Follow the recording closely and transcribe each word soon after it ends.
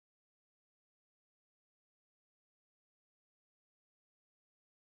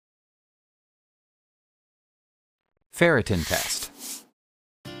Ferritin test.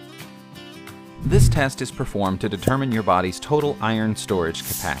 This test is performed to determine your body's total iron storage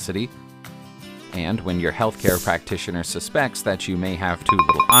capacity and when your healthcare practitioner suspects that you may have too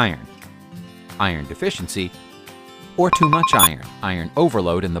little iron deficiency, or too much iron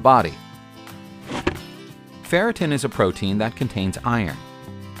overload in the body. Ferritin is a protein that contains iron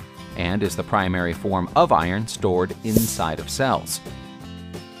and is the primary form of iron stored inside of cells.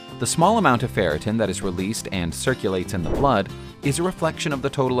 The small amount of ferritin that is released and circulates in the blood is a reflection of the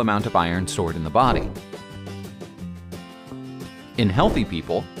total amount of iron stored in the body. In healthy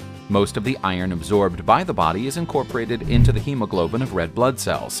people, most of the iron absorbed by the body is incorporated into the hemoglobin of red blood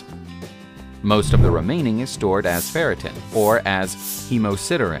cells. Most of the remaining is stored as ferritin or as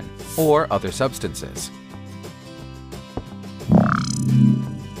hemosiderin or other substances.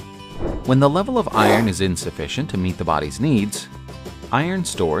 When the level of iron is insufficient to meet the body's needs, iron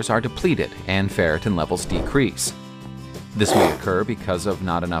stores are depleted and ferritin levels decrease. This may occur because of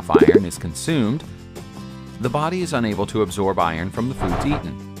not enough iron is consumed. The body is unable to absorb iron from the foods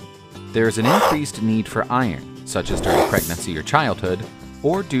eaten. There is an increased need for iron, such as during pregnancy or childhood,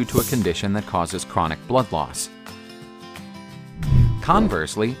 or due to a condition that causes chronic blood loss.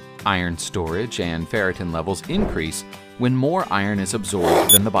 Conversely, iron storage and ferritin levels increase when more iron is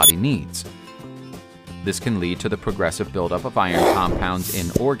absorbed than the body needs. This can lead to the progressive buildup of iron compounds in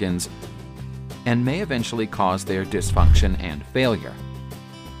organs and may eventually cause their dysfunction and failure.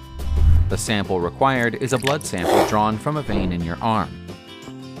 The sample required is a blood sample drawn from a vein in your arm.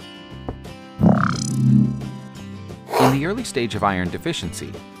 In the early stage of iron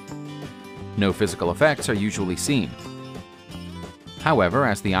deficiency, no physical effects are usually seen. However,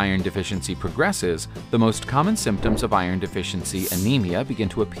 as the iron deficiency progresses, the most common symptoms of iron deficiency anemia begin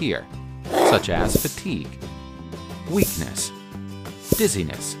to appear, such as fatigue, weakness,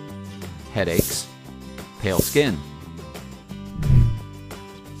 dizziness, headaches, pale skin.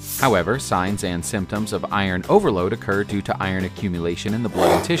 However, signs and symptoms of iron overload occur due to iron accumulation in the blood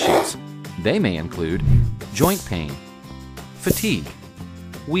and tissues. They may include joint pain, fatigue,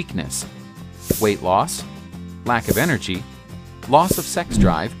 weakness, weight loss, lack of energy, loss of sex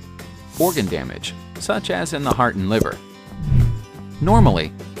drive, organ damage, such as in the heart and liver.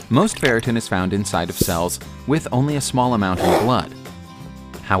 Normally, most ferritin is found inside of cells with only a small amount in the blood.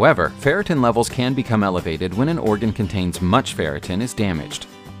 However, ferritin levels can become elevated when an organ contains much ferritin is damaged,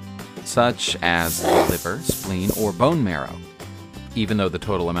 such as the liver, spleen, or bone marrow, even though the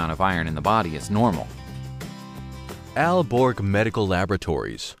total amount of iron in the body is normal. Al Borg Medical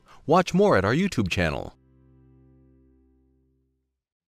Laboratories. Watch more at our YouTube channel.